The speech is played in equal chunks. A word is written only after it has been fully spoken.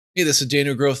Hey, this is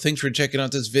Daniel Grove. Thanks for checking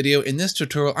out this video. In this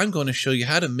tutorial, I'm going to show you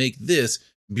how to make this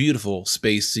beautiful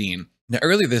space scene. Now,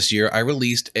 earlier this year, I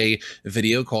released a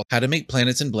video called How to Make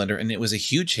Planets in Blender, and it was a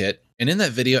huge hit. And in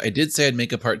that video, I did say I'd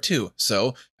make a part 2.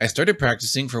 So I started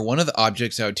practicing for one of the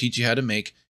objects I would teach you how to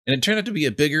make, and it turned out to be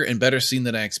a bigger and better scene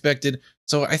than I expected.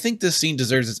 So I think this scene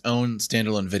deserves its own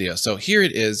standalone video. So here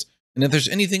it is. And if there's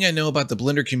anything I know about the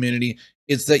Blender community,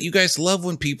 it's that you guys love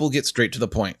when people get straight to the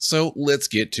point. So let's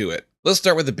get to it. Let's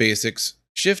start with the basics.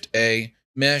 Shift A,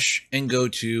 mesh, and go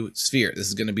to sphere. This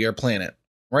is going to be our planet,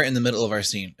 right in the middle of our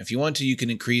scene. If you want to, you can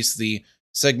increase the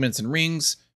segments and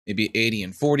rings, maybe 80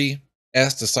 and 40.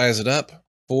 S to size it up,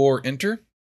 4, enter.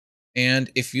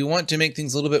 And if you want to make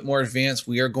things a little bit more advanced,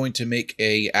 we are going to make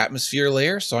a atmosphere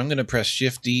layer. So I'm going to press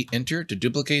Shift D, enter to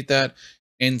duplicate that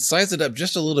and size it up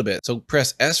just a little bit. So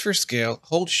press S for scale,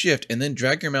 hold Shift, and then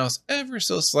drag your mouse ever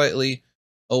so slightly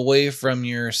away from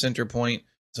your center point.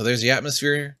 So there's the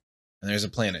atmosphere and there's a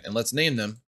planet. And let's name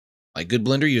them, like good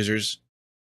Blender users,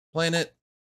 planet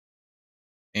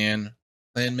and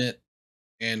planet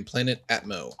and planet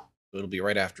atmo. So it'll be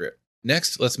right after it.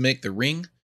 Next, let's make the ring.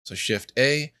 So Shift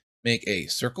A, make a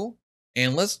circle.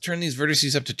 And let's turn these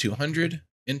vertices up to 200,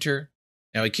 enter.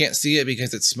 Now we can't see it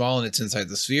because it's small and it's inside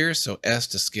the sphere. So S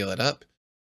to scale it up.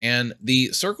 And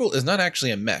the circle is not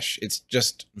actually a mesh. It's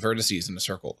just vertices in a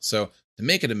circle. So to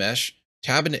make it a mesh,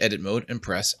 tab into edit mode and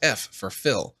press F for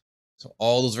fill. So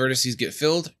all those vertices get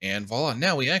filled and voila,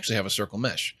 now we actually have a circle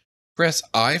mesh. Press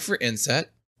I for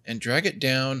inset and drag it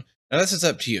down. Now this is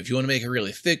up to you. If you want to make a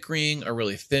really thick ring, a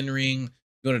really thin ring,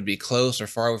 you want it to be close or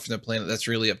far away from the planet, that's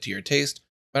really up to your taste.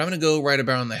 But I'm going to go right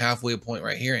about on the halfway point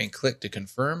right here and click to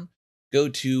confirm. Go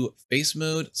to face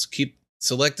mode,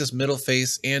 select this middle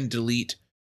face and delete,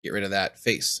 get rid of that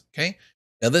face, okay?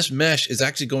 Now this mesh is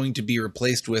actually going to be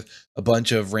replaced with a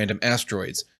bunch of random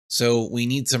asteroids. So we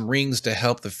need some rings to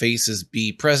help the faces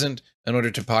be present in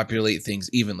order to populate things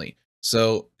evenly.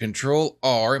 So Control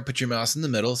R and put your mouse in the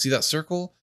middle. See that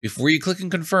circle? Before you click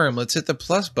and confirm, let's hit the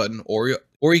plus button, or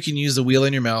you can use the wheel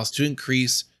on your mouse to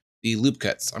increase the loop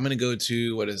cuts. I'm going to go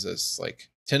to, what is this, like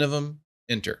 10 of them,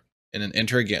 enter, and then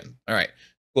enter again. All right,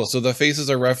 cool. So the faces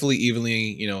are roughly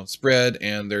evenly, spread,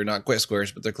 and they're not quite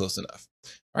squares, but they're close enough.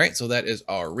 All right, so that is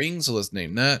our ring. So let's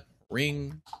name that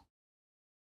ring.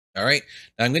 All right,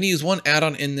 now I'm going to use one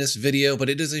add-on in this video, but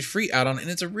it is a free add-on, and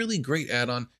it's a really great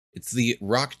add-on. It's the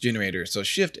rock generator. So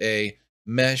Shift A,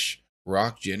 mesh,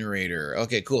 rock generator.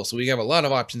 Okay, cool. So we have a lot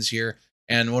of options here.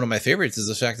 And one of my favorites is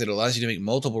the fact that it allows you to make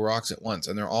multiple rocks at once,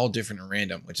 and they're all different and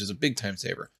random, which is a big time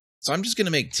saver. So I'm just going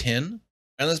to make 10,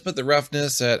 and let's put the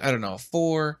roughness at, I don't know,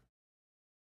 4.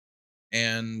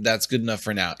 And that's good enough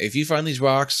for now. If you find these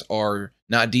rocks are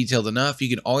not detailed enough, you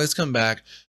can always come back,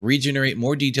 regenerate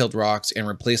more detailed rocks, and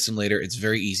replace them later. It's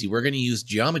very easy. We're going to use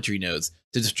geometry nodes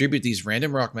to distribute these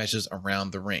random rock meshes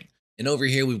around the ring. And over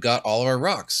here, we've got all of our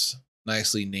rocks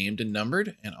nicely named and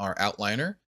numbered, and our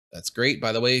outliner. That's great.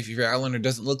 By the way, if your outliner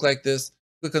doesn't look like this,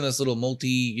 click on this little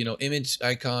image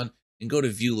icon and go to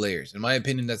view layers. In my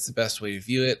opinion, that's the best way to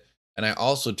view it. And I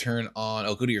also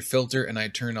I'll go to your filter and I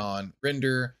turn on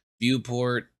render,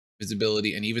 viewport,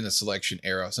 visibility, and even the selection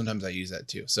arrow. Sometimes I use that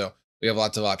too. So we have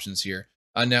lots of options here.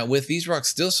 Now with these rocks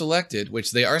still selected,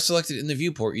 which they are selected in the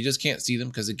viewport, you just can't see them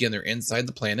because again, they're inside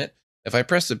the planet. If I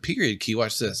press the period key,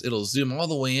 watch this, it'll zoom all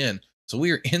the way in. So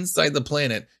we are inside the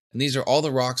planet and these are all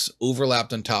the rocks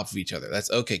overlapped on top of each other. That's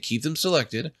okay. Keep them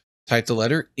selected. Type the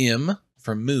letter M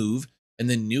for move and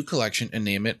then new collection and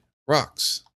name it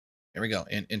rocks. There we go.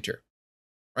 And enter.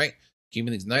 Right.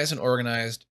 Keeping things nice and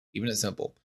organized, keeping it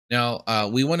simple. Now,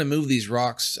 we want to move these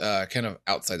rocks kind of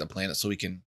outside the planet so we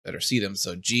can better see them.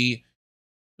 So G,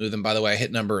 move them. By the way, I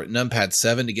hit numpad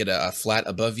 7 to get a flat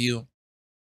above view.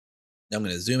 Now I'm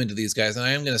going to zoom into these guys and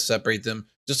I am going to separate them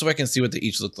just so I can see what they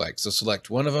each look like. So select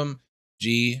one of them,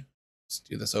 G, let's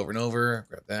do this over and over,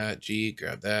 grab that, G,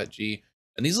 grab that, G.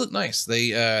 And these look nice.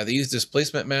 They use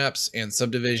displacement maps and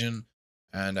subdivision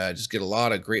and just get a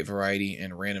lot of great variety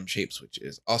and random shapes, which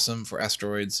is awesome for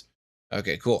asteroids.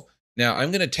 Okay, cool. Now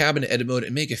I'm going to tab into edit mode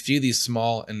and make a few of these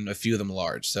small and a few of them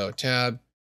large. So tab,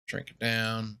 shrink it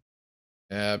down,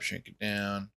 tab, shrink it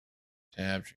down,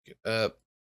 tab, shrink it up.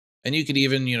 And you could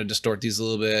even, distort these a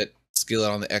little bit, scale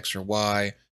it on the X or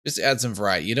Y, just to add some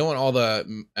variety. You don't want all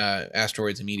the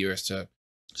asteroids and meteors to,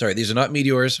 sorry, these are not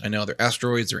meteors. I know they're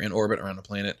asteroids, they're in orbit around the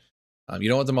planet. You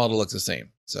don't want them all to look the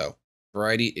same. So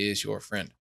variety is your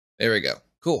friend. There we go.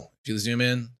 Cool. If you zoom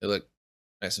in, they look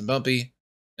nice and bumpy.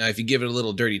 Now, if you give it a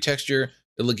little dirty texture,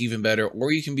 they'll look even better.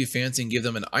 Or you can be fancy and give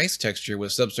them an ice texture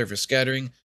with subsurface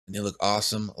scattering, and they look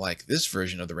awesome like this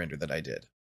version of the render that I did.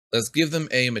 Let's give them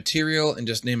a material and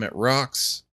just name it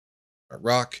rocks. a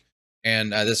rock.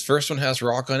 And this first one has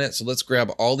rock on it. So let's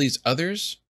grab all these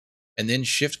others and then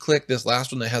shift click this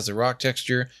last one that has the rock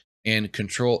texture and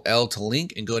control L to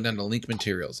link and go down to link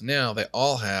materials. Now they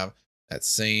all have that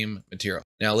same material.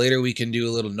 Now later we can do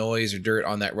a little noise or dirt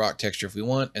on that rock texture if we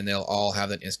want, and they'll all have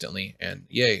that instantly, and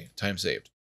yay, time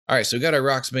saved. All right, so we got our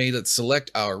rocks made. Let's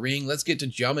select our ring. Let's get to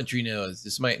geometry nodes.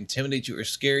 This might intimidate you or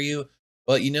scare you,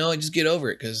 but you know, just get over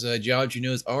it because geometry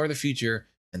nodes are the future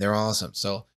and they're awesome.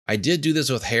 So I did do this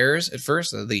with hairs at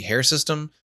first, the hair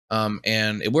system,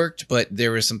 and it worked, but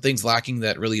there were some things lacking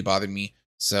that really bothered me.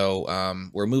 So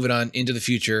we're moving on into the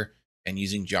future and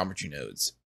using geometry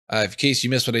nodes. In case you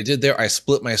missed what I did there, I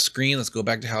split my screen. Let's go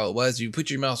back to how it was. You put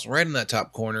your mouse right in that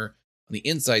top corner. On the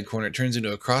inside corner, it turns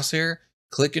into a crosshair.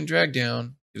 Click and drag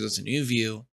down, gives us a new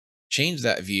view. Change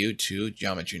that view to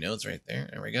geometry nodes right there.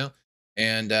 There we go.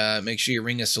 And make sure your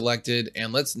ring is selected.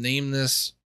 And let's name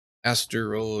this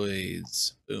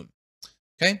asteroids. Boom.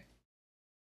 Okay.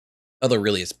 Although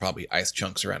really it's probably ice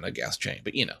chunks around a gas chain,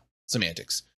 but you know,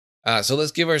 semantics. So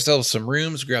let's give ourselves some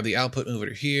rooms. Grab the output, move it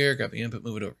over here. Grab the input,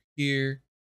 move it over here.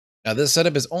 Now this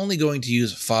setup is only going to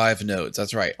use 5 nodes.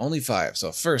 That's right, only 5.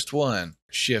 So first one,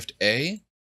 Shift A,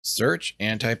 search,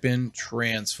 and type in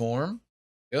transform.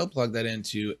 Go plug that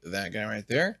into that guy right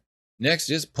there.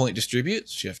 Next is point distribute,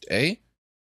 Shift A,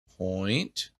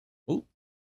 point, ooh,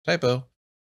 typo,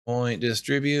 point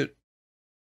distribute,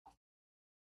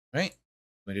 right?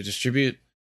 Going to distribute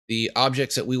the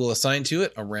objects that we will assign to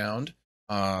it around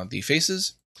the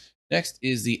faces. Next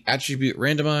is the attribute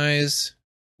randomize,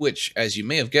 which, as you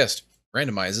may have guessed,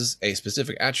 randomizes a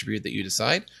specific attribute that you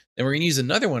decide. Then we're going to use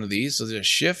another one of these. So there's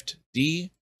Shift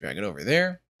D, drag it over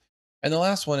there. And the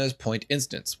last one is point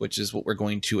instance, which is what we're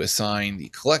going to assign the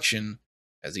collection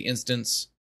as the instance.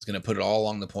 It's going to put it all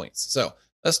along the points. So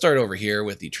let's start over here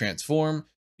with the transform.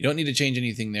 You don't need to change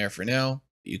anything there for now.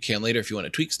 You can later if you want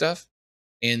to tweak stuff.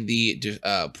 In the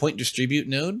point distribute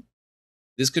node,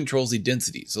 this controls the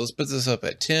density. So let's put this up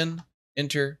at 10,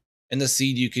 enter. In the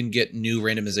seed, you can get new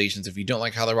randomizations. If you don't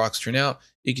like how the rocks turn out,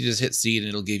 you can just hit seed and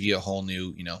it'll give you a whole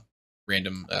new, you know,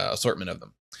 random assortment of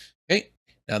them. Okay,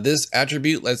 now this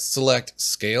attribute, let's select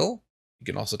scale. You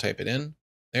can also type it in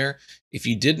there. If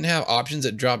you didn't have options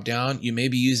that drop down, you may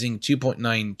be using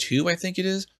 2.92, I think it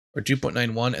is, or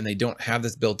 2.91, and they don't have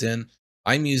this built in.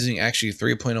 I'm using actually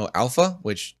 3.0 alpha,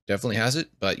 which definitely has it,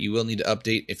 but you will need to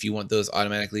update if you want those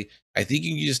automatically. I think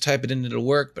you can just type it in and it'll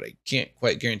work, but I can't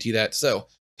quite guarantee that. So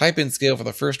type in scale for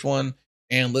the first one,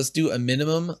 and let's do a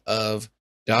minimum of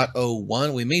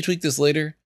 0.01. We may tweak this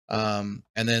later, and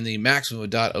then the maximum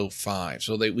of 0.05.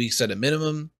 So we set a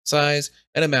minimum size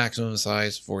and a maximum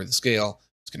size for the scale.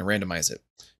 It's going to randomize it.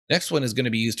 Next one is going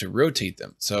to be used to rotate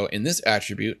them. So in this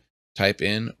attribute, type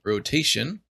in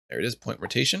rotation. There it is, point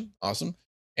rotation. Awesome.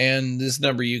 And this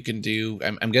number you can do,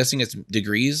 I'm guessing it's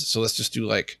degrees. So let's just do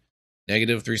like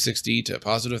negative 360 to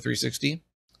positive 360.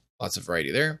 Lots of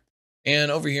variety there. And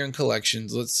over here in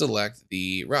collections, let's select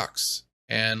the rocks.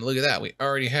 And look at that. We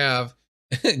already have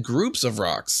groups of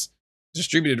rocks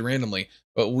distributed randomly,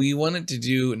 but we wanted to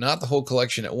do not the whole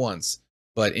collection at once,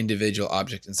 but individual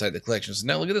objects inside the collection. So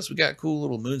now look at this. We got a cool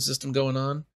little moon system going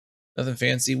on. Nothing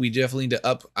fancy. We definitely need to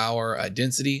up our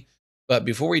density. But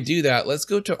before we do that, let's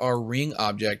go to our ring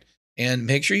object and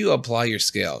make sure you apply your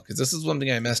scale, because this is one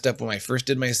thing I messed up when I first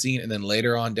did my scene. And then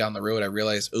later on down the road, I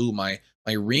realized, oh, my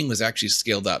ring was actually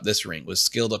scaled up. This ring was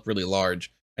scaled up really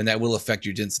large, and that will affect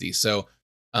your density. So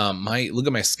look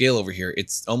at my scale over here.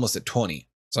 It's almost at 20.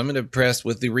 So I'm going to press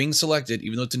with the ring selected,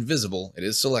 even though it's invisible, it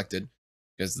is selected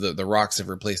because the rocks have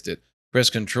replaced it. Press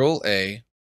Control A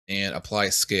and apply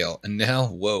scale. And now,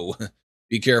 whoa,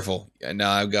 be careful. And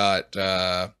now I've got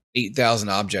 8,000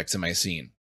 objects in my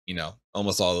scene. You know,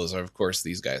 almost all of those are, of course,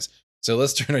 these guys. So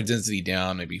let's turn our density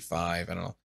down, maybe 5. I don't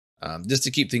know. Just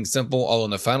to keep things simple, although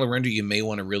in the final render, you may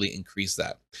want to really increase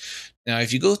that. Now,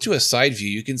 if you go to a side view,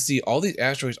 you can see all these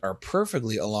asteroids are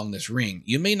perfectly along this ring.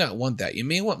 You may not want that. You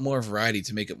may want more variety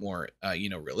to make it more,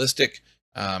 realistic,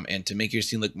 and to make your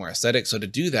scene look more aesthetic. So to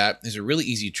do that is a really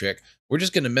easy trick. We're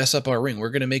just going to mess up our ring. We're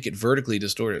going to make it vertically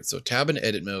distorted. So tab in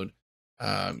edit mode.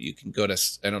 You can go to,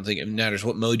 I don't think it matters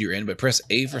what mode you're in, but press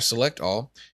A for select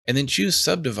all, and then choose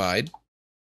subdivide.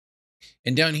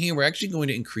 And down here, we're actually going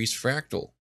to increase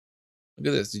fractal. Look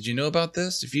at this. Did you know about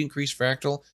this? If you increase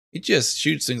fractal, it just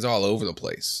shoots things all over the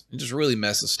place. It just really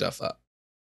messes stuff up.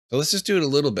 So let's just do it a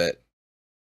little bit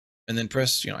and then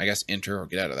press, I guess enter or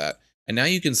get out of that. And now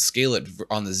you can scale it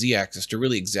on the Z axis to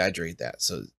really exaggerate that.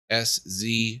 So S,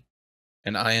 Z,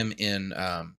 and I am in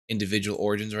individual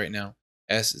origins right now.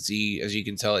 S, Z, as you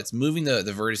can tell, it's moving the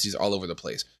vertices all over the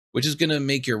place, which is going to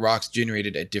make your rocks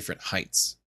generated at different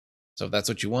heights. So if that's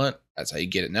what you want, that's how you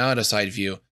get it. Now at a side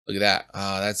view, look at that.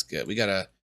 Ah, that's good. We got a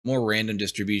more random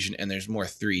distribution and there's more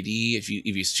 3D. If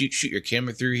you shoot your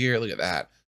camera through here, look at that.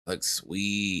 Looks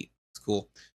sweet. It's cool.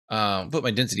 Put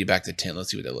my density back to 10.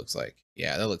 Let's see what that looks like.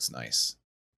 Yeah, that looks nice.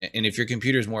 And if your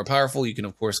computer is more powerful, you can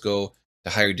of course go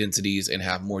to higher densities and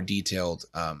have more detailed,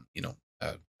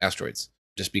 asteroids.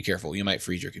 Just be careful. You might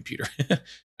freeze your computer.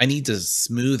 I need to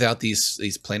smooth out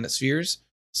these planet spheres.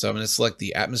 So I'm going to select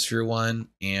the atmosphere one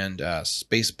and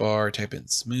space bar, type in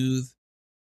smooth.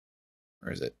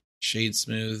 Where is it? Shade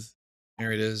smooth.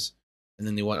 There it is. And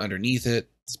then the one underneath it,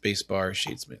 space bar,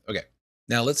 shade smooth. Okay.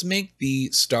 Now let's make the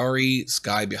starry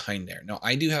sky behind there. Now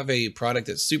I do have a product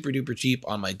that's super duper cheap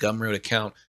on my Gumroad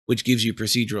account, which gives you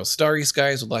procedural starry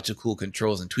skies with lots of cool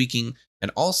controls and tweaking,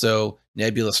 and also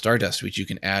nebula stardust, which you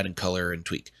can add and color and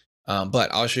tweak.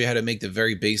 But I'll show you how to make the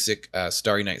very basic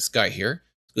starry night sky here.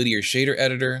 Go to your shader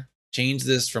editor, change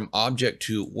this from object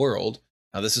to world.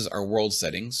 Now this is our world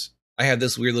settings. I have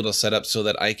this weird little setup so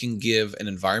that I can give an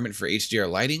environment for HDR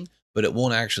lighting, but it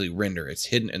won't actually render. It's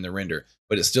hidden in the render,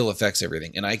 but it still affects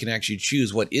everything. And I can actually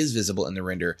choose what is visible in the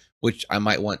render, which I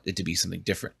might want it to be something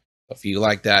different. If you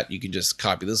like that, you can just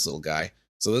copy this little guy.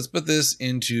 So let's put this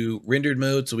into rendered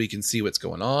mode so we can see what's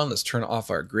going on. Let's turn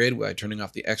off our grid by turning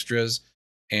off the extras.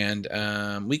 And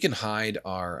we can hide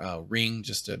our ring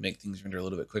just to make things render a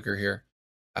little bit quicker here.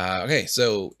 Okay,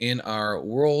 so in our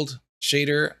world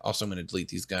shader, also I'm going to delete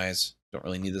these guys. Don't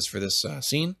really need this for this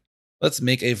scene. Let's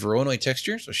make a Voronoi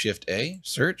texture. So Shift A,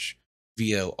 search,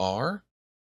 VOR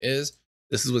is.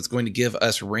 This is what's going to give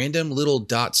us random little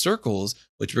dot circles,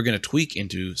 which we're going to tweak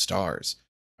into stars.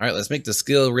 All right, let's make the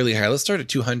scale really high. Let's start at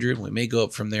 200. We may go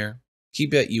up from there.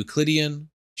 Keep it Euclidean.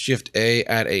 Shift A,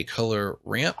 add a color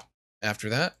ramp after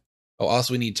that. Oh,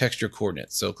 also we need texture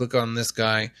coordinates. So click on this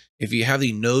guy. If you have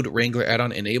the Node Wrangler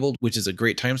add-on enabled, which is a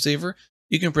great time saver,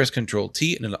 you can press Control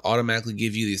T and it'll automatically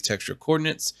give you these texture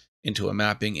coordinates into a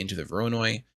mapping into the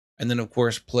Voronoi. And then of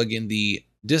course, plug in the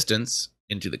distance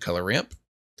into the color ramp.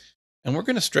 And we're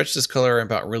going to stretch this color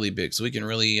ramp out really big so we can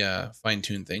really fine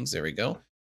tune things. There we go.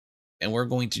 And we're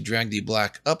going to drag the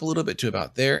black up a little bit to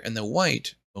about there and the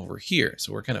white over here.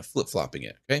 So we're kind of flip-flopping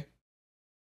it, okay?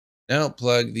 Now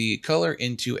plug the color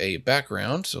into a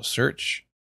background. So search,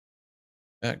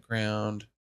 background,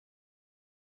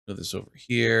 move this over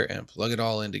here and plug it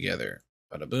all in together.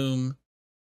 Bada boom,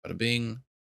 bada bing.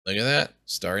 Look at that,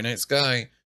 starry night sky,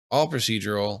 all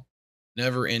procedural,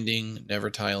 never ending, never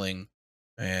tiling.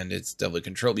 And it's doubly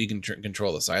controlled. You can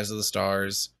control the size of the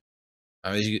stars.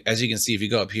 As you can see, if you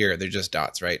go up here, they're just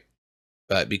dots, right?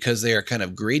 But because they are kind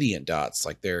of gradient dots,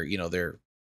 like they're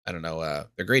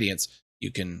gradients,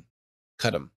 you can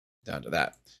cut them down to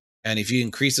that. And if you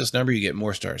increase this number, you get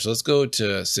more stars. So let's go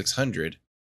to 600.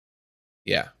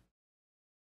 Yeah.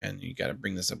 And you got to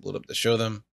bring this up a little bit to show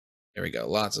them. There we go.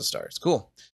 Lots of stars.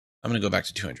 Cool. I'm going to go back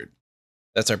to 200.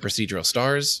 That's our procedural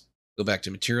stars. Go back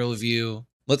to material view.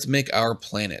 Let's make our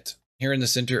planet. Here in the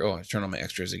center, oh, I turn on my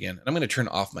extras again. And I'm going to turn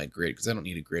off my grid because I don't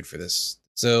need a grid for this.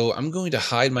 So I'm going to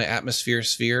hide my atmosphere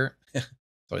sphere. It's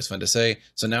always fun to say.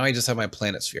 So now I just have my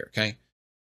planet sphere, okay?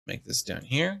 Make this down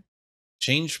here.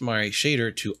 Change my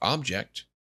shader to object.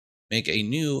 Make a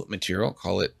new material,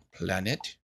 call it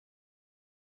planet.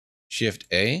 Shift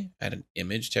A, add an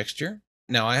image texture.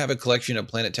 Now I have a collection of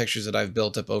planet textures that I've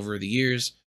built up over the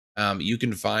years. You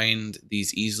can find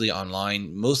these easily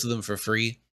online, most of them for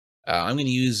free. I'm going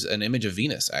to use an image of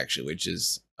Venus actually, which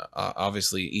is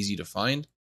obviously easy to find.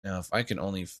 Now, if I can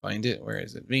only find it, where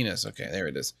is it? Venus. Okay, there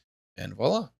it is. And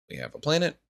voila, we have a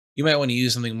planet. You might want to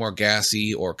use something more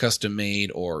gassy or custom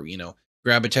made, or,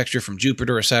 grab a texture from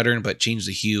Jupiter or Saturn, but change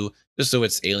the hue just so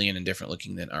it's alien and different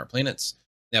looking than our planets.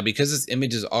 Now, because this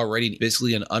image is already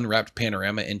basically an unwrapped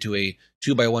panorama into a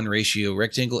 2:1 ratio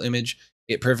rectangle image,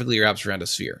 it perfectly wraps around a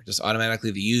sphere. Just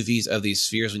automatically the UVs of these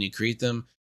spheres when you create them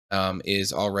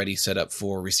is already set up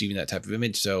for receiving that type of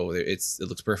image. So it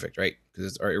looks perfect, right?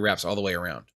 Because it wraps all the way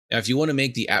around. Now, if you want to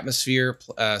make the atmosphere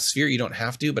sphere, you don't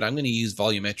have to, but I'm going to use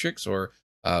volumetrics or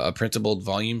a principled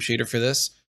volume shader for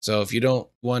this. So if you don't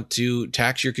want to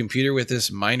tax your computer with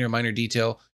this minor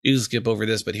detail, you can skip over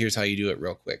this, but here's how you do it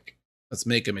real quick. Let's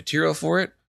make a material for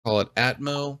it, call it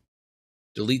Atmo,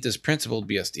 delete this principled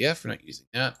BSDF, we're not using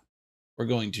that. We're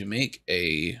going to make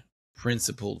a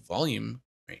principled volume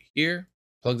right here,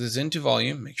 plug this into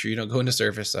volume, make sure you don't go into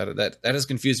surface. That has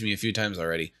confused me a few times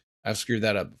already. I've screwed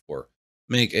that up before.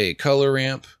 Make a color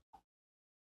ramp,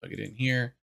 plug it in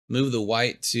here, move the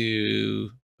white to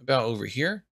about over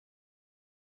here,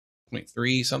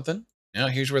 0.3 something. Now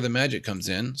here's where the magic comes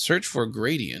in. Search for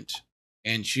gradient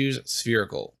and choose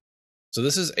spherical. So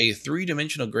this is a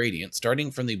three-dimensional gradient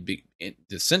starting from the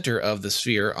center of the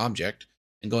sphere object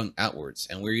and going outwards.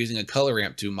 And we're using a color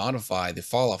ramp to modify the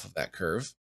fall off of that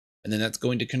curve. And then that's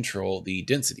going to control the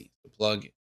density. So plug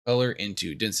color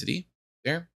into density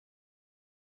there.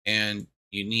 And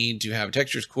you need to have a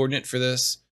textures coordinate for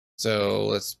this. So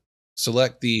let's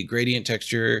select the gradient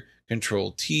texture,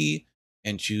 control T,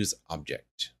 and choose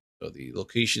object. So the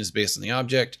location is based on the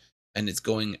object and it's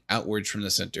going outwards from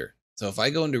the center. So if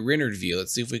I go into rendered view,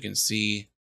 let's see if we can see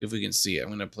it. I'm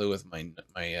going to play with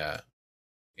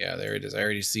yeah, there it is. I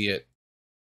already see it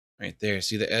right there.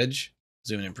 See the edge?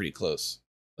 Zooming in pretty close.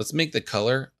 Let's make the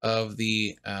color of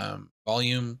the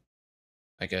volume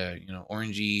like a,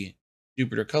 orangey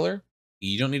Jupiter color.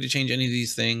 You don't need to change any of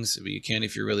these things, but you can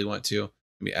if you really want to.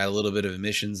 Maybe add a little bit of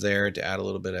emissions there to add a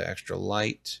little bit of extra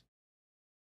light.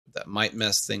 That might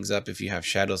mess things up if you have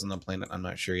shadows on the planet. I'm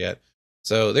not sure yet.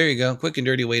 So there you go. Quick and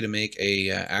dirty way to make a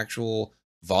actual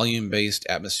volume-based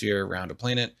atmosphere around a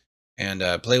planet. And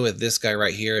play with this guy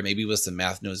right here, maybe with some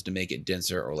math nodes to make it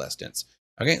denser or less dense.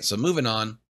 Okay, so moving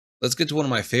on. Let's get to one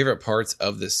of my favorite parts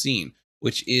of this scene,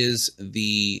 which is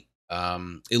the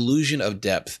illusion of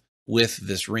depth with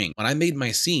this ring. When I made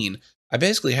my scene, I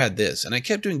basically had this, and I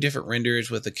kept doing different renders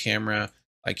with the camera,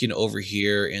 like over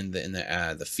here in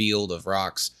the field of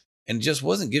rocks, and it just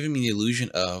wasn't giving me the illusion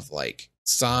of like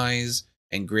size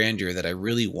and grandeur that I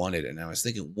really wanted. And I was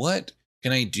thinking, what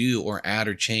can I do or add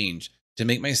or change to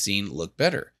make my scene look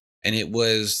better? And it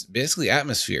was basically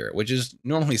atmosphere, which is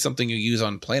normally something you use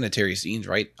on planetary scenes,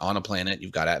 right? On a planet,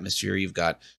 you've got atmosphere, you've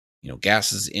got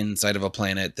gases inside of a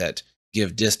planet that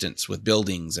give distance with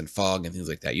buildings and fog and things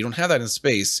like that. You don't have that in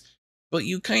space, but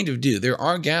you kind of do. There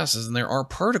are gases and there are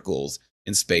particles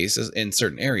in space in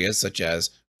certain areas, such as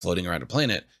floating around a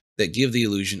planet, that give the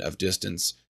illusion of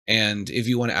distance. And if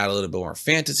you want to add a little bit more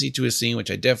fantasy to a scene, which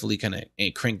I definitely kind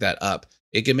of crank that up,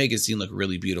 it can make a scene look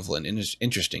really beautiful and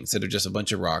interesting instead of just a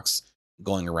bunch of rocks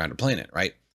going around a planet,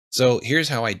 right? So here's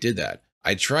how I did that.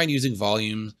 I tried using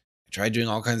volume, I tried doing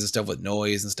all kinds of stuff with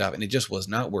noise and stuff, and it just was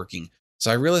not working.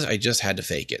 So I realized I just had to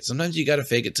fake it. Sometimes you got to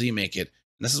fake it till you make it.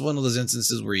 And this is one of those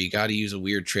instances where you got to use a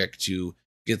weird trick to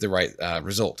get the right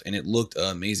result. And it looked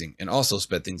amazing and also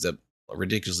sped things up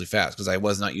ridiculously fast because I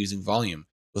was not using volume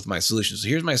with my solution. So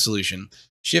here's my solution.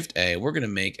 Shift A, we're going to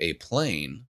make a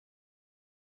plane.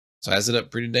 Size it up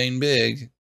pretty dang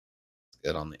big.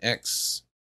 Get on the X.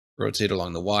 Rotate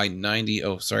along the Y 90.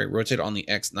 Oh, sorry. Rotate on the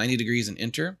X 90 degrees and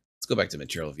enter. Let's go back to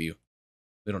material view.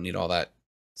 We don't need all that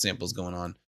samples going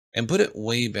on. And put it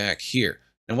way back here.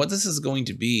 And what this is going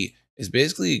to be is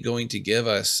basically going to give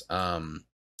us kind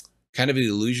of an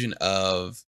illusion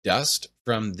of dust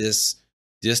from this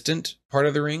distant part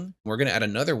of the ring. We're going to add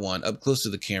another one up close to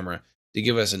the camera to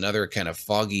give us another kind of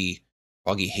foggy,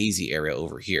 hazy area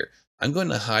over here. I'm going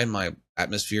to hide my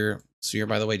atmosphere sphere,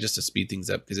 by the way, just to speed things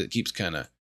up because it keeps kind of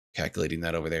calculating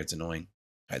that over there. It's annoying.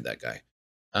 Hide that guy.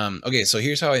 Okay, so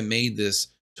here's how I made this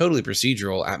totally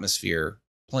procedural atmosphere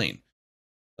plane.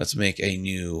 Let's make a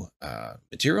new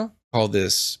material. Call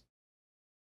this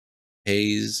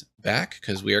haze back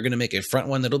because we are going to make a front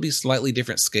one that'll be slightly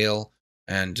different scale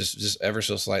and just ever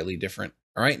so slightly different.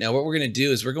 All right, now what we're going to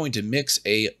do is we're going to mix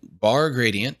a bar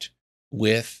gradient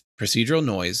with procedural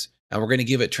noise, and we're going to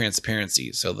give it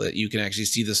transparency so that you can actually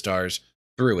see the stars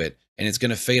through it, and it's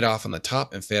going to fade off on the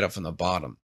top and fade off on the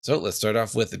bottom. So let's start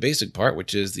off with the basic part,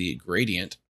 which is the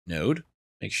gradient node.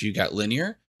 Make sure you got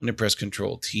linear. I'm going to press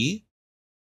Control T.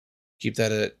 Keep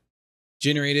that at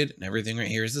generated, and everything right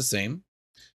here is the same.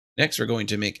 Next, we're going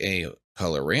to make a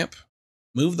color ramp.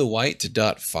 Move the white to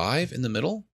 .5 in the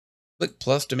middle. Click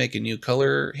plus to make a new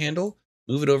color handle.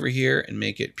 Move it over here and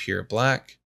make it pure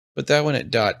black. Put that one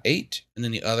at .8 and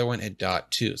then the other one at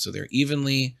 .2. So they're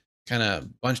evenly kind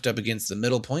of bunched up against the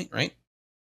middle point, right?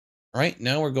 All right,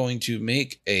 now we're going to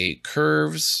make a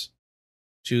curves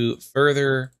to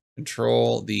further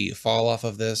control the fall off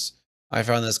of this. I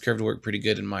found this curve to work pretty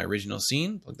good in my original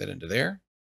scene. Plug that into there.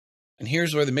 And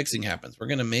here's where the mixing happens. We're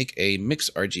going to make a mix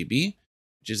RGB,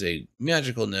 which is a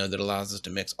magical node that allows us to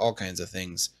mix all kinds of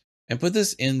things, and put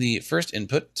this in the first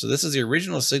input. So this is the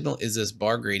original signal, is this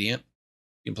bar gradient.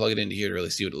 You can plug it into here to really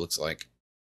see what it looks like.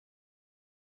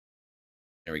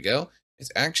 There we go.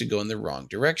 It's actually going the wrong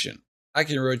direction. I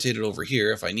can rotate it over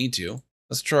here if I need to.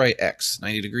 Let's try X,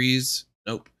 90 degrees.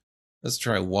 Nope. Let's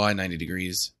try Y, 90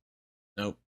 degrees.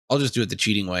 Nope. I'll just do it the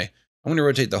cheating way. I'm going to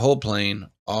rotate the whole plane,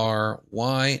 R,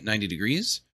 Y, 90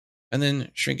 degrees, and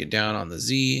then shrink it down on the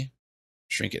Z,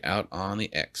 shrink it out on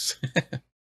the X.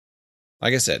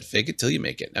 Like I said, fake it till you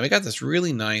make it. Now we got this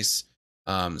really nice,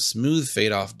 smooth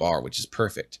fade off bar, which is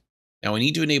perfect. Now we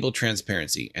need to enable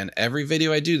transparency. And every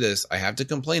video I do this, I have to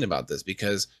complain about this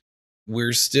because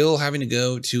we're still having to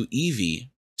go to Eevee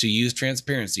to use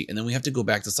transparency. And then we have to go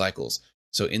back to cycles.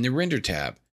 So in the render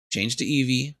tab, change to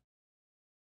Eevee,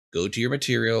 go to your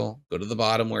material, go to the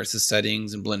bottom where it says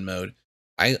settings and blend mode.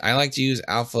 I like to use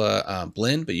alpha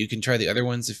blend, but you can try the other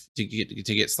ones to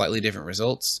get slightly different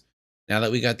results. Now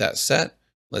that we got that set,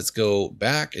 let's go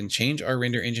back and change our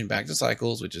render engine back to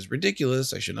cycles, which is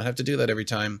ridiculous. I should not have to do that every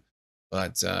time,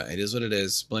 but it is what it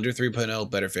is. Blender 3.0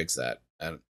 better fix that.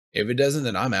 If it doesn't,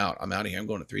 then I'm out. I'm out of here. I'm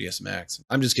going to 3ds Max.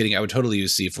 I'm just kidding. I would totally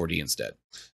use C4D instead.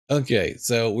 Okay,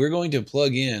 so we're going to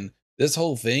plug in this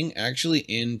whole thing actually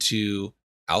into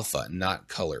alpha, not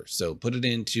color. So put it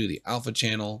into the alpha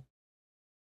channel.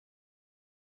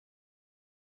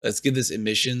 Let's give this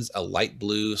emissions a light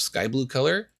blue, sky blue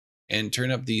color and turn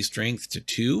up the strength to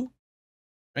 2,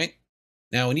 right?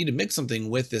 Now we need to mix something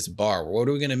with this bar. What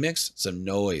are we going to mix? Some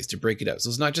noise to break it up. So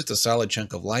it's not just a solid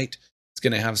chunk of light. It's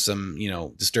going to have some,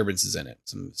 disturbances in it,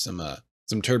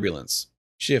 some turbulence.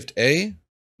 Shift A,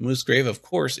 Musgrave, of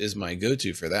course, is my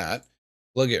go-to for that.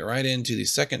 Plug it right into the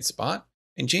second spot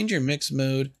and change your mix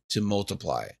mode to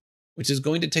multiply, which is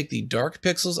going to take the dark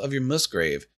pixels of your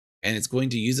Musgrave and it's going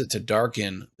to use it to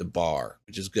darken the bar,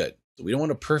 which is good. So we don't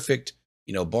want a perfect,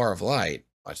 bar of light.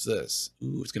 Watch this.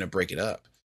 Ooh, it's going to break it up.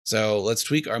 So let's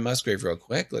tweak our Musgrave real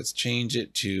quick. Let's change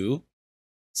it to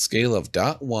scale of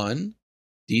 0.1,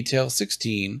 detail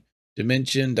 16,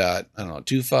 dimension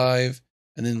 25,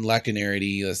 and then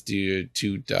lacunarity, let's do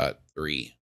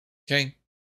 2.3. Okay.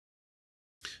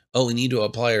 Oh, we need to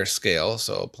apply our scale.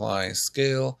 So apply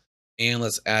scale, and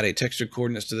let's add a texture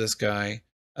coordinates to this guy.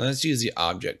 And let's use the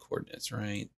object coordinates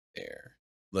right there.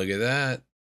 Look at that.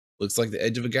 Looks like the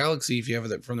edge of a galaxy if you have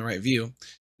it from the right view.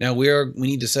 Now we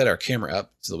need to set our camera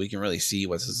up so that we can really see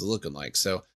what this is looking like.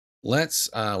 So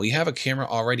we have a camera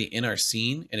already in our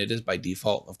scene, and it is by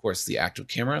default, of course, the active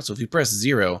camera. So if you press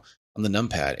 0 on the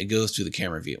numpad, it goes to the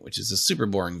camera view, which is a super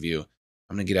boring view.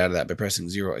 I'm going to get out of that by pressing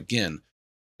 0 again.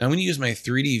 Now I'm going to use my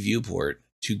 3D viewport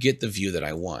to get the view that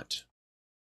I want.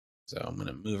 So I'm going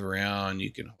to move around.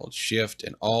 You can hold Shift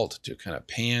and Alt to kind of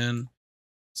pan,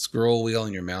 scroll wheel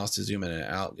on your mouse to zoom in and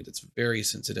out. It's very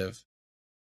sensitive.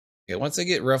 Okay, once I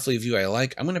get roughly a view I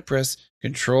like, I'm going to press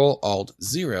Control Alt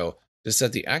 0 to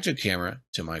set the active camera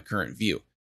to my current view.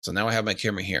 So now I have my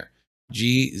camera here.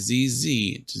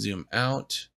 GZZ to zoom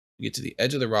out, get to the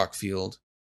edge of the rock field.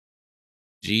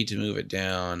 G to move it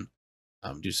down.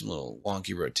 Do some little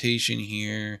wonky rotation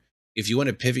here. If you want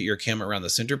to pivot your camera around the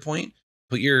center point,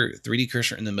 put your 3D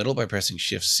cursor in the middle by pressing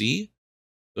Shift C.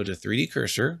 Go to 3D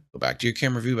cursor, go back to your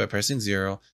camera view by pressing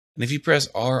 0. And if you press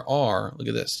RR, look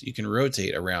at this, you can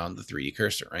rotate around the 3D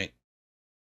cursor, right?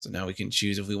 So now we can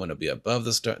choose if we want to be above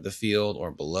the field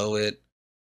or below it,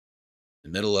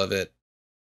 in the middle of it,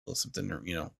 something,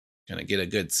 kind of get a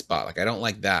good spot. Like I don't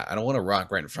like that. I don't want a rock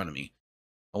right in front of me.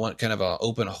 I want kind of an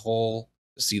open hole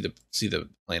to see the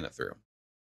planet through.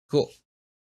 Cool.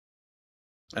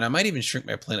 And I might even shrink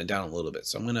my planet down a little bit.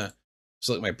 So I'm going to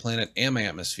select my planet and my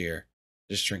atmosphere,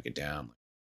 just shrink it down.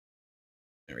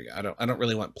 There we go. I don't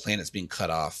really want planets being cut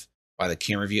off by the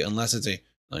camera view unless it's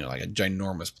like a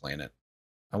ginormous planet.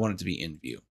 I want it to be in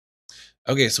view.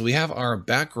 Okay, so we have our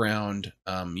background,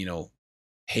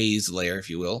 haze layer, if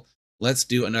you will. Let's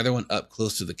do another one up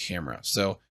close to the camera.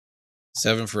 So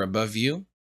 7 for above view,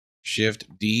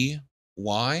 Shift D,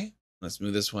 Y. Let's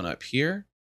move this one up here,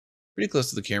 pretty close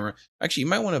to the camera. Actually, you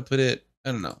might want to put it,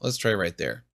 I don't know. Let's try right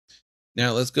there.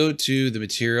 Now let's go to the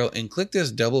material and click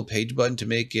this double page button to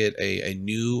make it a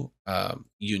new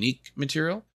unique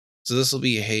material. So this will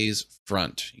be haze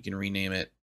front. You can rename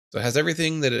it. So it has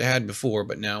everything that it had before,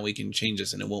 but now we can change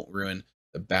this and it won't ruin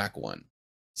the back one.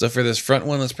 So for this front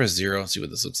one, let's press 0 and see what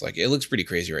this looks like. It looks pretty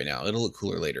crazy right now. It'll look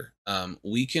cooler later.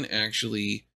 We can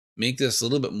actually make this a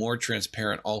little bit more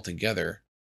transparent altogether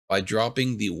by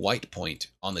dropping the white point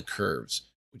on the curves,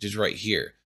 which is right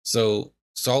here. So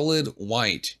solid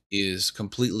white is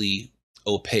completely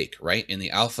opaque, right? In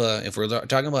the alpha, if we're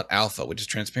talking about alpha, which is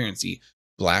transparency,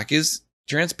 black is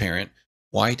transparent,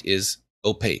 white is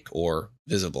opaque or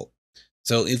visible.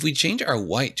 So if we change our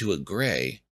white to a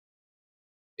gray,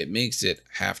 it makes it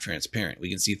half transparent. We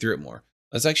can see through it more.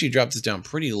 Let's actually drop this down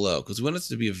pretty low because we want it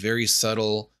to be a very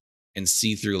subtle and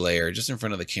see-through layer just in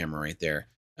front of the camera right there.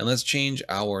 And let's change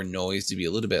our noise to be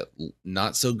a little bit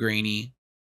not so grainy.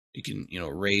 We can,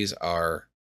 raise our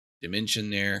dimension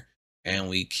there, and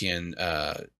we can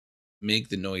make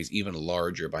the noise even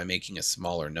larger by making a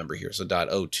smaller number here. So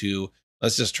 0.02.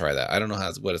 Let's just try that. I don't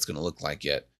know what it's going to look like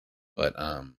yet, but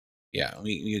yeah,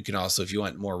 you can also, if you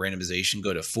want more randomization,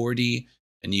 go to 4D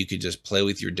and you could just play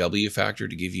with your W factor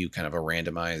to give you kind of a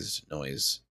randomized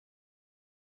noise.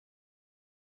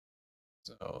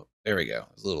 So there we go.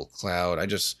 It's a little cloud. I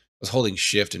just was holding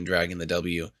shift and dragging the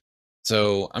W.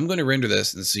 So I'm going to render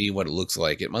this and see what it looks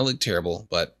like. It might look terrible,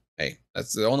 but hey,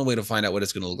 that's the only way to find out what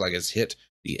it's going to look like is hit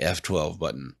the F12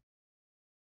 button.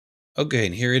 Okay,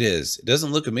 and here it is. It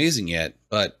doesn't look amazing yet,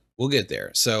 but we'll get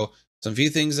there. So some few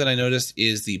things that I noticed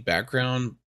is the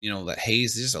background, that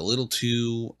haze is just a little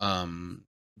too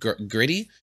gritty,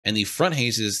 and the front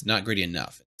haze is not gritty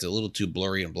enough. It's a little too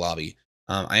blurry and blobby.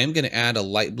 I am going to add a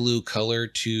light blue color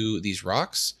to these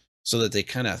rocks so that they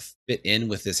kind of fit in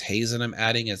with this haze that I'm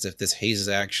adding, as if this haze is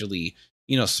actually,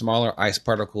 smaller ice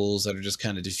particles that are just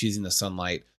kind of diffusing the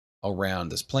sunlight around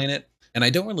this planet. And I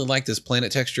don't really like this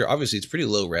planet texture. Obviously, it's pretty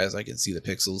low res. I can see the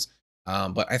pixels.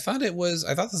 But I thought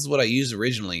this is what I used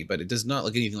originally, but it does not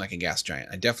look anything like a gas giant.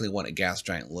 I definitely want a gas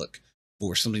giant look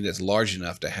for something that's large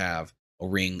enough to have a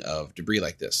ring of debris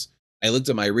like this. I looked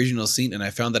at my original scene and I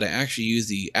found that I actually used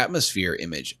the atmosphere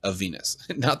image of Venus,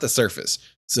 not the surface.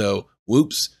 So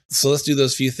whoops. So let's do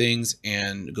those few things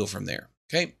and go from there.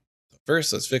 Okay.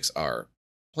 First, let's fix our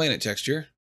planet texture.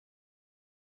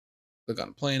 Click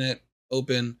on planet,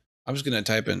 open. I'm just going to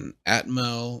type in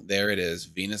Atmo. There it is,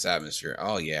 Venus atmosphere.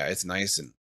 Oh yeah, it's nice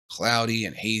and cloudy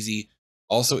and hazy.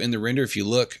 Also in the render, if you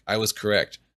look, I was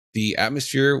correct. The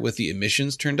atmosphere with the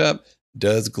emissions turned up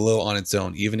does glow on its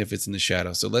own, even if it's in the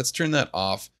shadow. So let's turn that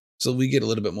off so we get a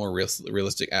little bit more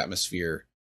realistic atmosphere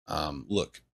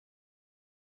look.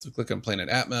 So click on Planet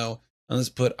Atmo, and let's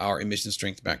put our emission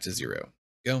strength back to 0.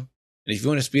 Go. And if you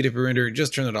want to speed up your render,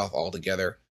 just turn it off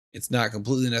altogether. It's not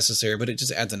completely necessary, but it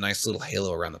just adds a nice little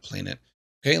halo around the planet.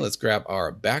 Okay, let's grab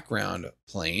our background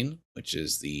plane, which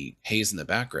is the haze in the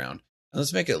background, and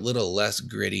let's make it a little less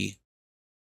gritty.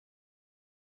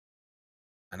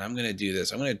 And I'm going to do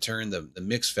this. I'm going to turn the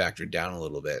mix factor down a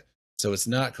little bit, so it's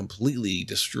not completely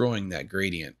destroying that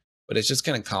gradient, but it's just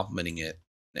kind of complementing it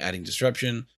and adding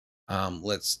disruption.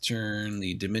 Let's turn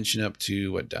the dimension up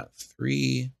to what,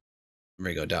 .3. There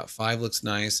we go. .5 looks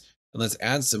nice. And let's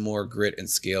add some more grit and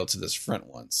scale to this front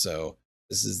one. So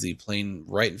this is the plane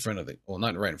right in front of it. Well,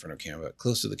 not right in front of the camera, but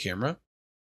close to the camera. I'm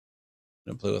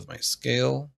going to play with my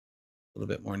scale, a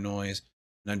little bit more noise.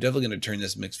 And I'm definitely going to turn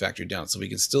this mix factor down so we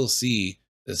can still see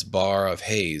this bar of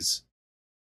haze.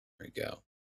 There we go.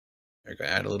 There we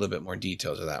go. Add a little bit more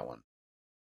detail to that one.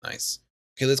 Nice.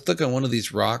 Okay, let's click on one of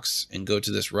these rocks and go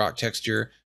to this rock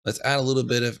texture. Let's add a little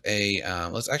bit of a,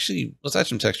 let's add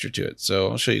some texture to it. So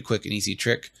I'll show you a quick and easy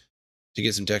trick to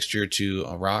get some texture to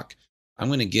a rock. I'm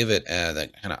going to give it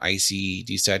that kind of icy,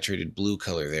 desaturated blue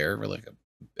color there, or like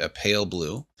a pale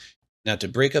blue. Now to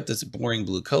break up this boring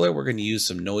blue color, we're going to use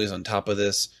some noise on top of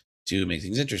this to make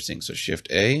things interesting. So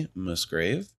Shift A,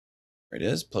 Musgrave. There it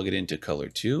is. Plug it into color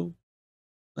 2.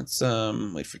 Let's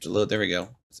wait for it to load. There we go.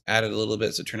 Let's add it a little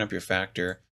bit. So turn up your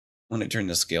factor. I want to turn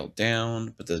the scale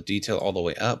down, put the detail all the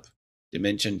way up.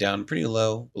 Dimension down pretty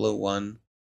low, below 1.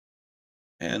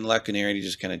 And linearity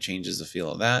just kind of changes the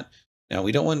feel of that. Now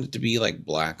we don't want it to be like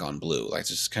black on blue, like it's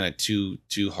just kind of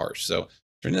too harsh. So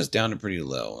turn this down to pretty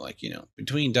low, like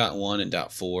between .1 and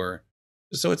 .4,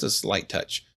 just so it's a slight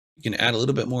touch. You can add a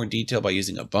little bit more detail by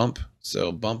using a bump.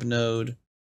 So bump node,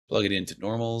 plug it into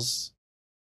normals,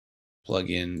 plug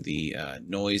in the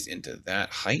noise into that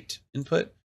height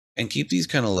input, and keep these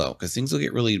kind of low because things will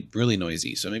get really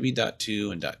noisy. So maybe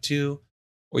 .2 and .2,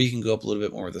 or you can go up a little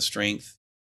bit more with the strength.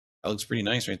 That looks pretty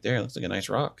nice right there. Looks like a nice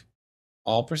rock.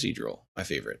 All procedural, my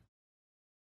favorite.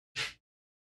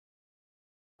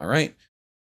 All right.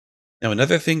 Now,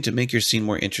 another thing to make your scene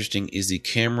more interesting is the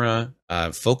camera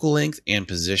focal length and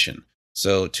position.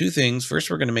 So 2 things. First,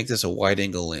 we're going to make this a wide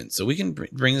angle lens. So we can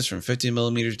bring this from 50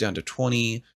 millimeters down to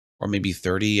 20 or maybe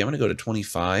 30. I'm going to go to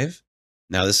 25.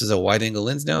 Now, this is a wide angle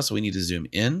lens now, so we need to zoom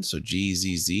in. So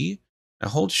GZZ. Now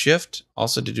hold shift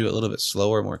also to do it a little bit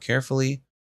slower, more carefully.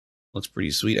 Looks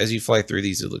pretty sweet. As you fly through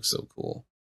these, it looks so cool.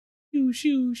 Shoo,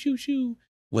 shoo, shoo, shoo.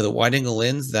 With a wide angle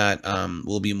lens, that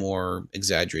will be more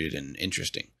exaggerated and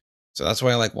interesting. So that's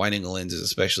why I like wide angle lenses,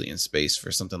 especially in space for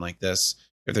something like this.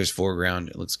 If there's foreground,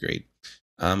 it looks great.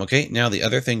 Okay, now the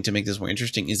other thing to make this more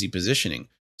interesting is the positioning.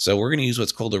 So we're going to use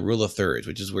what's called a rule of thirds,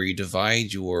 which is where you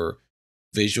divide your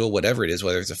visual, whatever it is,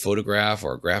 whether it's a photograph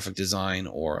or a graphic design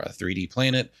or a 3D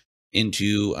planet,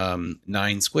 into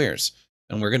 9 squares.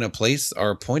 And we're going to place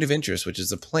our point of interest, which is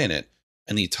the planet,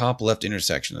 in the top left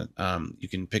intersection. You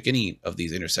can pick any of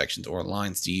these intersections or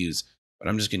lines to use, but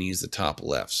I'm just going to use the top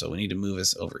left. So we need to move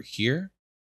this over here.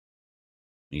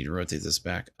 We need to rotate this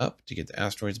back up to get the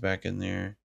asteroids back in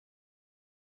there.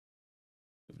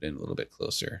 Move it in a little bit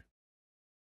closer.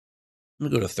 I'm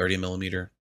going to go to 30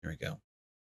 millimeter. There we go.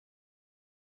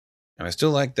 Now I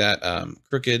still like that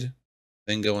crooked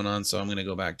thing going on, so I'm going to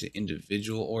go back to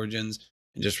individual origins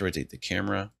and just rotate the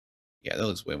camera. Yeah, that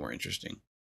looks way more interesting.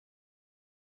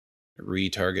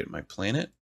 Retarget my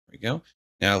planet. There we go.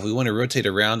 Now, if we want to rotate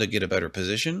around to get a better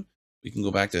position, we can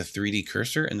go back to 3D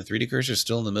cursor, and the 3D cursor is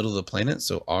still in the middle of the planet.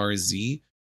 So RZ,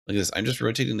 look at this. I'm just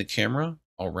rotating the camera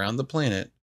around the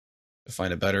planet to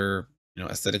find a better,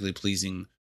 aesthetically pleasing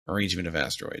arrangement of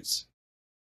asteroids.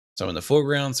 Some in the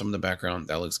foreground, some in the background.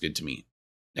 That looks good to me.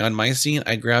 Now, in my scene,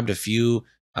 I grabbed a few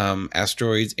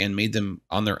asteroids and made them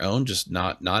on their own, just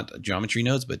not geometry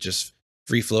nodes, but just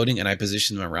free floating. And I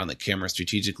positioned them around the camera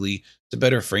strategically to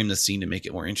better frame the scene to make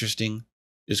it more interesting.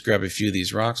 Just grab a few of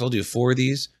these rocks. I'll do 4 of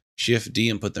these. Shift D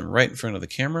and put them right in front of the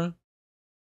camera.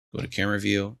 Go to camera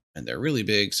view, and they're really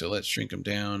big, so let's shrink them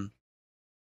down.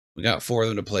 We got 4 of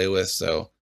them to play with,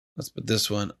 so let's put this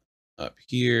one up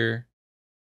here.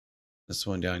 This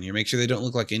one down here. Make sure they don't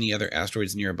look like any other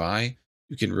asteroids nearby.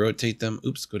 You can rotate them.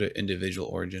 Oops, go to individual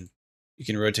origin. You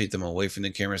can rotate them away from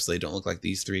the camera so they don't look like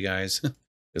these 3 guys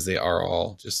because they are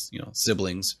all just,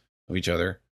 siblings of each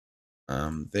other.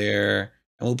 There.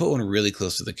 And we'll put one really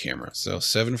close to the camera. So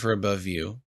 7 for above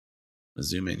view. Let's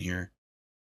zoom in here.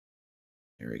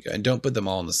 There we go. And don't put them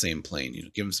all in the same plane.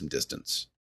 Give them some distance.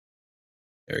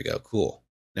 There we go. Cool.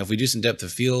 Now, if we do some depth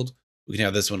of field, we can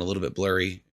have this one a little bit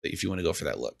blurry if you want to go for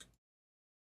that look.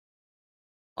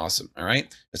 Awesome. All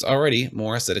right. It's already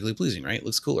more aesthetically pleasing, right?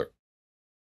 Looks cooler.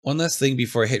 One last thing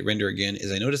before I hit render again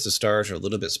is I noticed the stars are a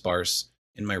little bit sparse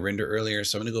in my render earlier.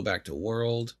 So I'm going to go back to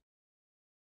world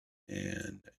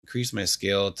and increase my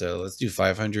scale to, let's do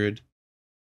 500.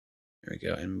 There we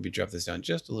go. And maybe drop this down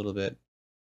just a little bit.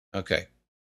 Okay.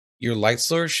 Your light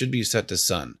source should be set to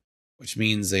sun, which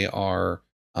means they are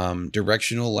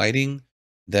directional lighting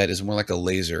that is more like a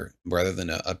laser rather than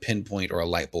a pinpoint or a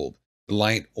light bulb. The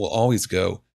light will always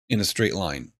go in a straight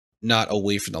line, not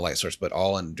away from the light source, but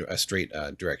all in a straight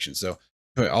direction. So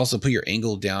also put your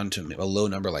angle down to a low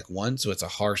number like 1, so it's a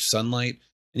harsh sunlight.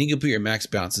 And you can put your max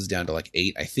bounces down to like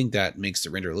 8. I think that makes the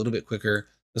render a little bit quicker.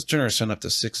 Let's turn our sun up to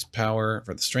 6 power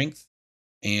for the strength.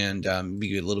 And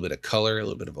maybe a little bit of color, a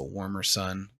little bit of a warmer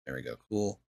sun. There we go,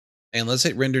 cool. And let's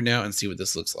hit render now and see what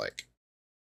this looks like.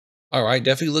 All right,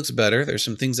 definitely looks better. There's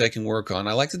some things I can work on.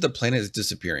 I like that the planet is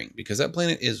disappearing because that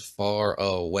planet is far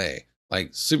away, like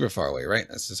super far away, right?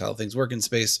 That's just how things work in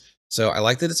space. So I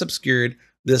like that it's obscured.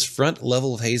 This front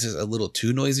level of haze is a little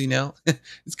too noisy now.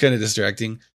 It's kind of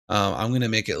distracting. I'm going to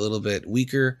make it a little bit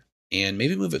weaker and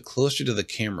maybe move it closer to the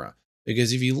camera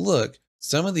because if you look,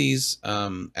 some of these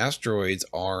asteroids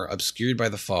are obscured by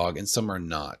the fog and some are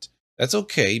not. That's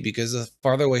okay because the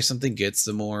farther away something gets,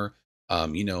 the more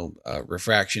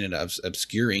refraction and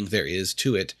obscuring there is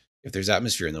to it if there's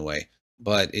atmosphere in the way.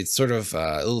 But it's sort of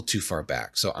a little too far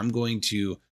back. So I'm going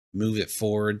to move it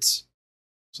forwards.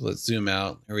 So let's zoom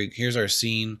out. Here's our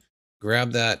scene.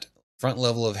 Grab that front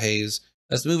level of haze.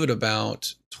 Let's move it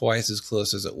about twice as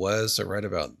close as it was. So right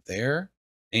about there.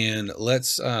 And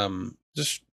let's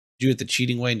just do it the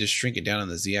cheating way and just shrink it down on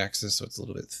the z-axis so it's a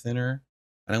little bit thinner.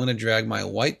 And I'm going to drag my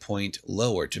white point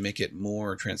lower to make it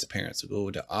more transparent. So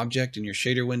go to object in your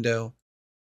shader window.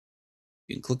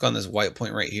 You can click on this white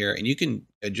point right here and you can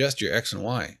adjust your X and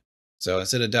Y. So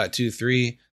instead of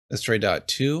 0.23, let's try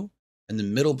 0.2. And the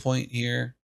middle point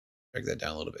here, drag that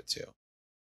down a little bit too.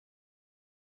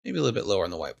 Maybe a little bit lower on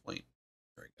the white point.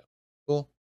 There we go. Cool.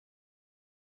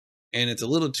 And it's a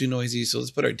little too noisy. So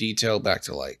let's put our detail back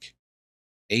to like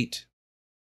 8.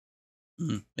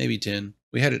 Maybe 10.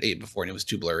 We had it 8 before and it was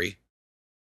too blurry.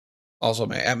 Also,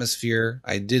 my atmosphere,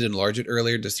 I did enlarge it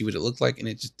earlier to see what it looked like, and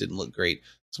it just didn't look great.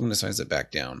 So I'm going to size it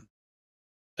back down.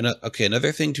 Okay,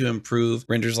 another thing to improve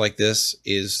renders like this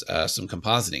is some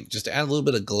compositing, just to add a little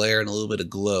bit of glare and a little bit of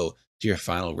glow to your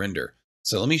final render.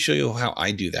 So let me show you how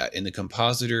I do that. In the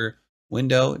compositor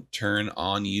window, turn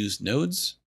on use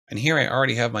nodes. And here I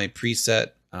already have my preset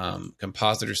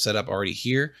compositor set up already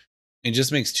here. It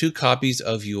just makes 2 copies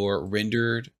of your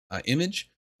rendered image.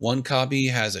 One copy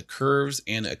has a curves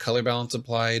and a color balance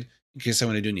applied in case I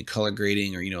want to do any color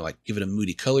grading or, like give it a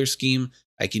moody color scheme.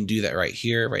 I can do that right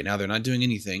here. Right now, they're not doing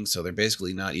anything, so they're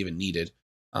basically not even needed.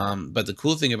 But the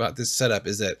cool thing about this setup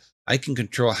is that I can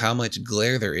control how much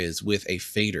glare there is with a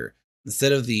fader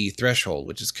instead of the threshold,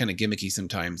 which is kind of gimmicky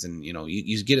sometimes. And,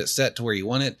 you get it set to where you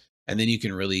want it, and then you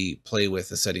can really play with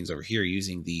the settings over here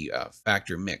using the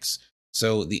factor mix.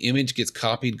 So the image gets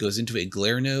copied, goes into a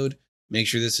glare node. Make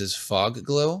sure this is fog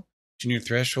glow. Turn your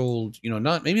threshold,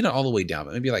 maybe not all the way down,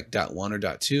 but maybe like 0.1 or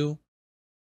 0.2.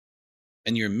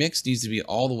 And your mix needs to be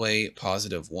all the way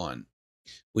 +1,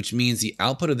 which means the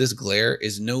output of this glare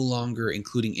is no longer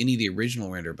including any of the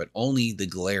original render, but only the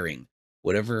glaring.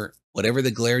 whatever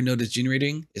the glare node is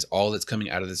generating is all that's coming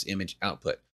out of this image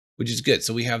output, which is good.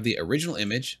 So we have the original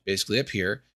image basically up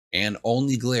here and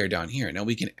only glare down here. Now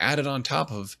we can add it on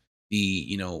top of we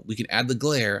can add the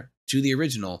glare to the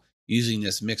original using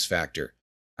this mix factor.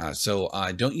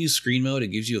 Don't use screen mode. It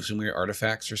gives you some weird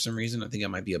artifacts for some reason. I think that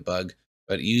might be a bug,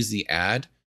 but use the add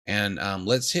and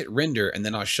let's hit render, and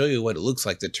then I'll show you what it looks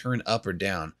like to turn up or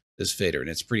down this fader, and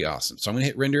it's pretty awesome. So I'm gonna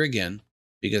hit render again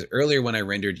because earlier when I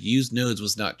rendered, use nodes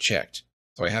was not checked.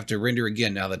 So I have to render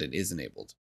again now that it is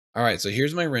enabled. All right, so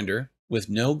here's my render with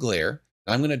no glare.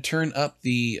 I'm gonna turn up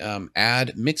the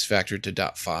add mix factor to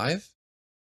 0.5.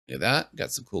 Look at that,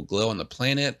 got some cool glow on the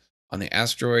planet, on the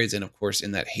asteroids, and of course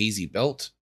in that hazy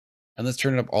belt. And let's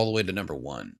turn it up all the way to number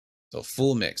 1. So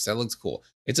full mix, that looks cool.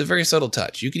 It's a very subtle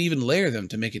touch. You can even layer them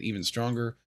to make it even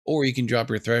stronger, or you can drop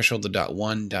your threshold to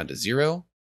 0.1 down to 0.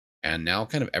 And now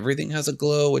kind of everything has a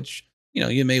glow, which,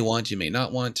 you may want, you may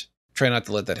not want. Try not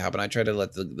to let that happen. I try to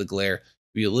let the glare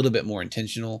be a little bit more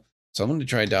intentional. So I'm going to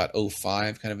try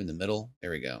 0.05 kind of in the middle.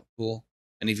 There we go. Cool.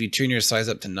 And if you turn your size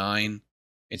up to 9,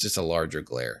 it's just a larger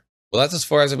glare. Well, that's as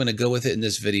far as I'm going to go with it in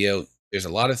this video. There's a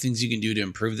lot of things you can do to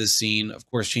improve this scene. Of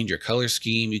course, change your color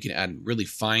scheme. You can add really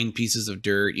fine pieces of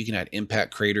dirt. You can add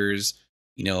impact craters,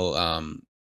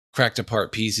 cracked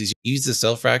apart pieces. Use the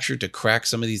cell fracture to crack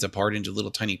some of these apart into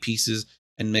little tiny pieces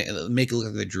and make it look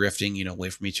like they're drifting, away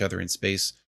from each other in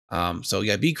space. So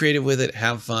yeah, be creative with it,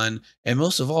 have fun, and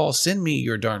most of all, send me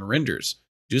your darn renders.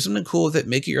 Do something cool with it,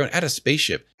 make it your own. Add a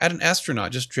spaceship, add an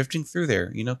astronaut just drifting through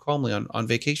there, calmly on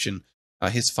vacation,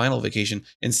 his final vacation,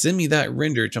 and send me that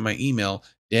render to my email,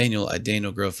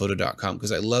 daniel@danielgrovephoto.com,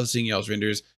 because I love seeing y'all's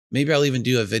renders. Maybe I'll even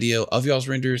do a video of y'all's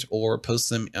renders or post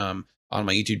them on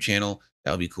my YouTube channel.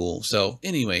 That would be cool. So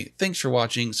anyway, thanks for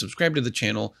watching. Subscribe to the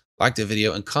channel, like the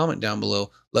video, and comment down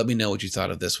below. Let me know what you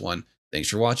thought of this one. Thanks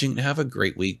for watching and have a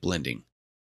great week blending.